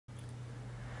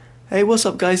Hey, what's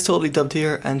up guys, Totally Dubbed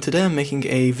here, and today I'm making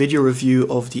a video review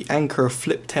of the Anker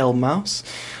flip-tail mouse.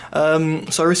 So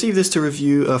I received this to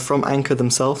review from Anker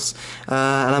themselves,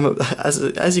 and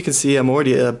as you can see, I'm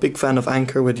already a big fan of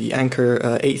Anker with the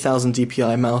Anker 8000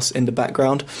 DPI mouse in the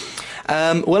background.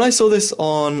 When I saw this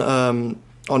on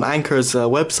Anker's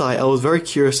website, I was very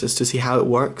curious as to see how it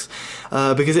works,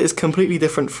 because it is completely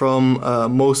different from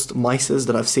most mices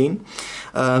that I've seen,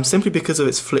 simply because of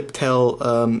its flip tail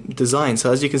design.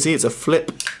 So as you can see, it's a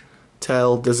flip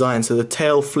tail design, so the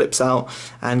tail flips out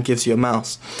and gives you a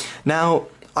mouse. Now,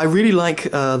 I really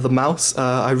like the mouse.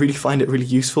 I really find it really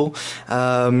useful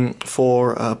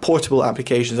for portable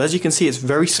applications. As you can see, it's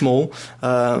very small,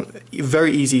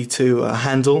 very easy to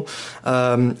handle,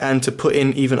 and to put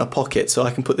in even a pocket. So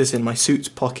I can put this in my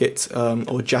suit pocket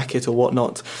or jacket or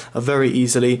whatnot very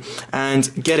easily and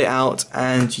get it out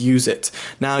and use it.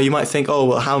 Now you might think, oh,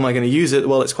 well, how am I going to use it?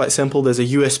 Well, it's quite simple. There's a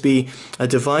USB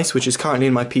device which is currently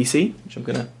in my PC, which I'm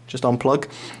going to just unplug.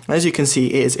 As you can see,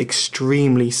 it is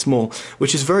extremely small,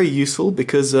 which is very useful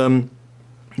because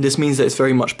this means that it's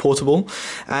very much portable,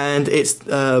 and it's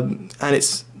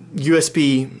USB,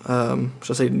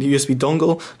 should I say, the USB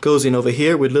dongle goes in over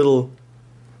here with little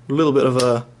bit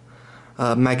of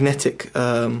a magnetic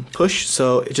push,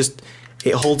 so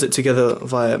it holds it together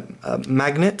via a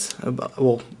magnet,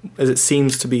 well, as it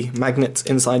seems to be magnets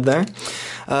inside there,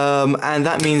 and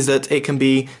that means that it can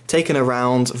be taken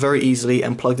around very easily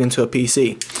and plugged into a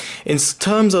PC. In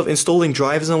terms of installing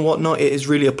drivers and whatnot, it is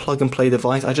really a plug-and-play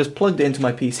device. I just plugged it into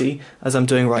my PC, as I'm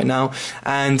doing right now,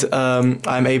 and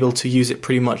I'm able to use it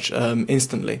pretty much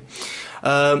instantly.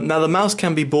 Now the mouse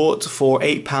can be bought for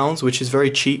 £8, which is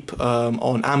very cheap,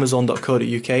 on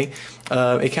Amazon.co.uk.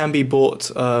 It can be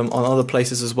bought on other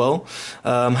places as well.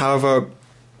 However,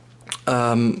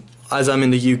 as I'm in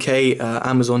the UK,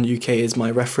 Amazon UK is my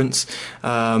reference,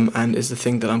 and is the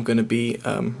thing that I'm going to be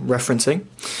referencing.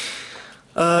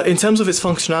 In terms of its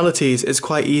functionalities, it's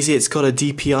quite easy. It's got a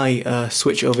DPI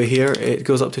switch over here. It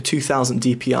goes up to 2000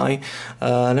 DPI.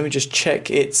 Let me just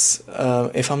check its,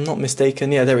 if I'm not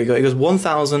mistaken, yeah, there we go. It goes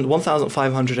 1000,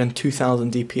 1500 and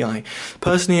 2000 DPI.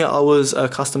 Personally, I was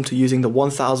accustomed to using the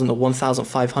 1000 or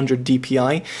 1500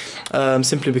 DPI,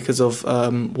 simply because of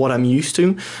what I'm used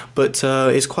to, but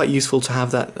it's quite useful to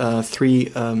have that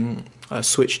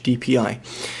switch DPI.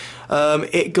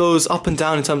 It goes up and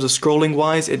down in terms of scrolling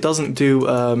wise. It doesn't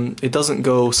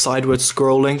go sideways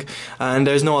scrolling, and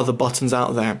there's no other buttons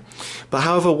out there. But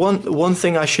however, one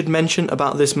thing I should mention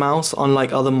about this mouse,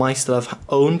 unlike other mice that I've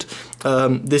owned,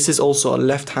 this is also a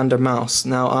left-hander mouse.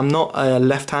 Now, I'm not a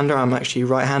left-hander, I'm actually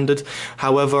right-handed.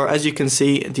 However, as you can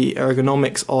see, the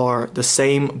ergonomics are the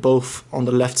same both on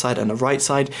the left side and the right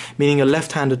side, meaning a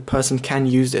left-handed person can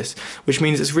use this, which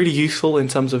means it's really useful in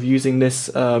terms of using this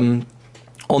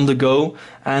on the go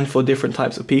and for different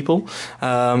types of people.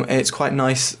 And it's quite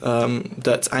nice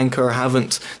that Anker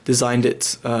haven't designed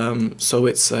it so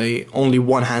it's a only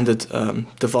one-handed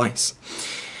device.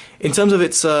 In terms of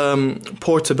its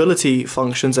portability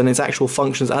functions and its actual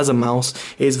functions as a mouse,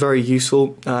 it is very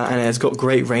useful, and it has got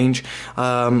great range.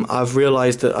 I've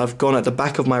realized that I've gone at the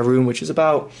back of my room, which is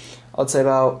about, I'd say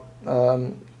about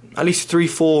at least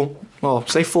 4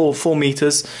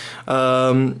 meters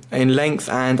in length,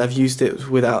 and I've used it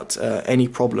without any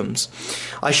problems.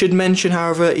 I should mention,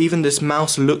 however, even this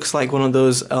mouse looks like one of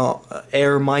those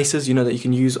air mices, you know, that you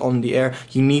can use on the air.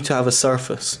 You need to have a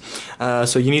surface,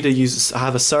 so you need to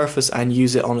have a surface and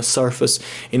use it on a surface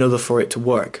in order for it to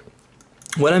work.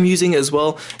 When I'm using it as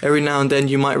well, every now and then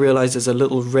you might realize there's a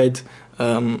little red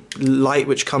light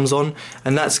which comes on,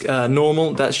 and that's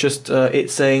normal. That's just it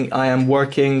saying I am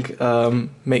working,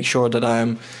 make sure that I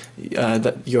am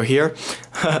that you're here.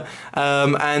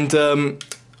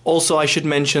 Also I should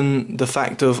mention the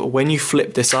fact of when you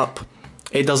flip this up,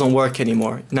 it doesn't work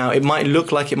anymore. Now, it might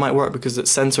look like it might work because the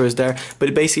sensor is there, but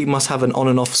it basically must have an on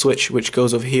and off switch which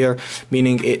goes over here,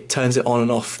 meaning it turns it on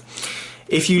and off.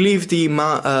 If you leave the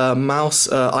mouse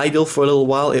idle for a little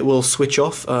while, it will switch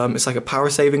off. It's like a power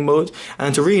saving mode,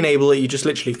 and to re-enable it, you just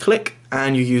literally click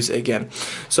and you use it again.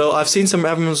 So I've seen some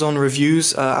Amazon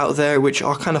reviews out there which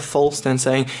are kind of false, then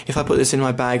saying, if I put this in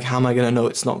my bag, how am I going to know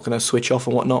it's not going to switch off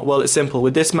and whatnot? Well, it's simple.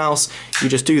 With this mouse, you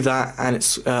just do that and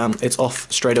it's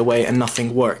off straight away and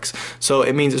nothing works. So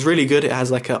it means it's really good. It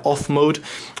has like an off mode.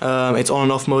 Its on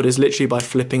and off mode is literally by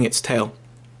flipping its tail.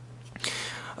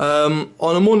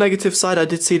 On a more negative side, I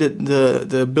did see that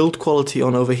the build quality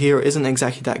on over here isn't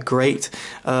exactly that great.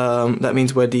 That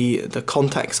means where the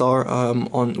contacts are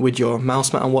on with your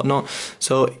mouse mat and whatnot.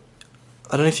 So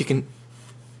I don't know if you can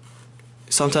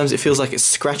sometimes it feels like it's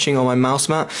scratching on my mouse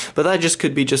mat, but that just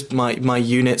could be just my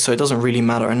unit, so it doesn't really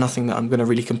matter, and nothing that I'm going to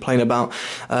really complain about.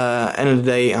 End of the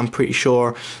day, I'm pretty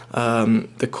sure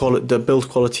the build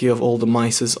quality of all the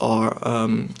mices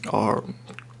are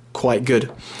quite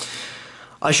good.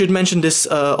 I should mention this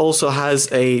also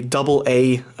has a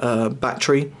AA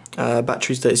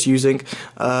batteries that it's using.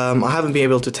 I haven't been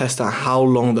able to test out how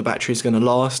long the battery is going to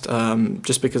last,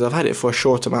 just because I've had it for a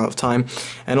short amount of time,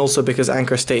 and also because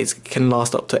Anker states it can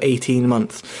last up to 18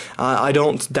 months. I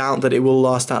don't doubt that it will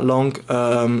last that long,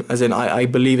 as in I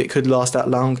believe it could last that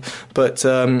long, but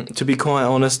to be quite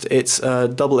honest, it's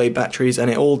AA batteries,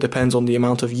 and it all depends on the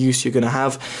amount of use you're going to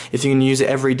have. If you can use it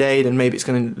every day, then maybe it's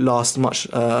going to last much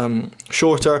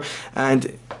shorter,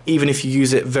 and even if you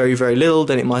use it very little,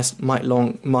 then it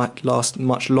might last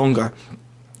much longer.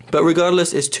 But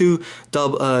regardless, it's two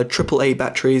AAA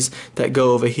batteries that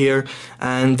go over here,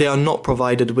 and they are not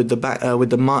provided with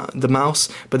the mouse.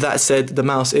 But that said, the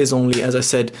mouse is only, as I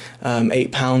said,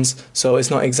 £8, so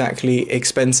it's not exactly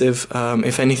expensive.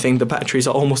 If anything, the batteries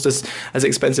are almost as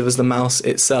expensive as the mouse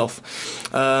itself.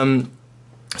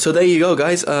 So there you go,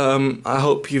 guys. I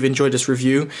hope you've enjoyed this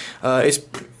review.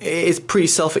 It's pretty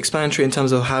self-explanatory in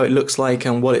terms of how it looks like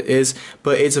and what it is,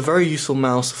 but it's a very useful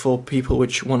mouse for people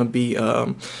which want to be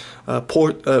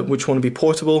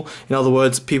portable. In other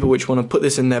words, people which want to put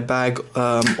this in their bag,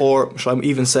 or should I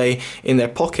even say in their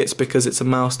pockets, because it's a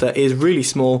mouse that is really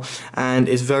small and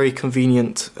is very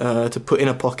convenient to put in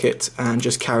a pocket and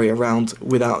just carry around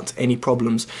without any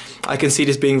problems. I can see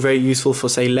this being very useful for,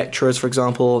 say, lecturers, for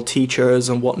example, teachers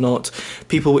and whatnot,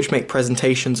 people which make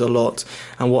presentations a lot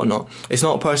and whatnot. It's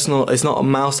not a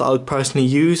mouse that I would personally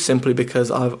use, simply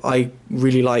because I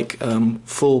really like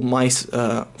full mices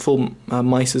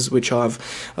which have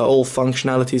all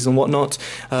functionalities and whatnot,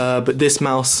 but this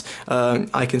mouse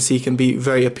I can see can be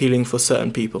very appealing for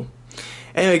certain people.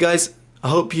 Anyway, guys, I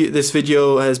hope this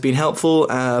video has been helpful.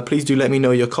 Please do let me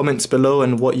know your comments below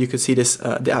and what you could see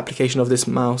the application of this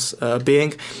mouse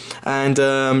being, and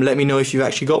let me know if you've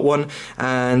actually got one,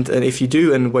 and if you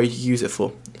do, and where you use it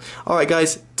for. Alright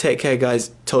guys, take care guys,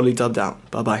 totally dubbed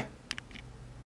out. Bye bye.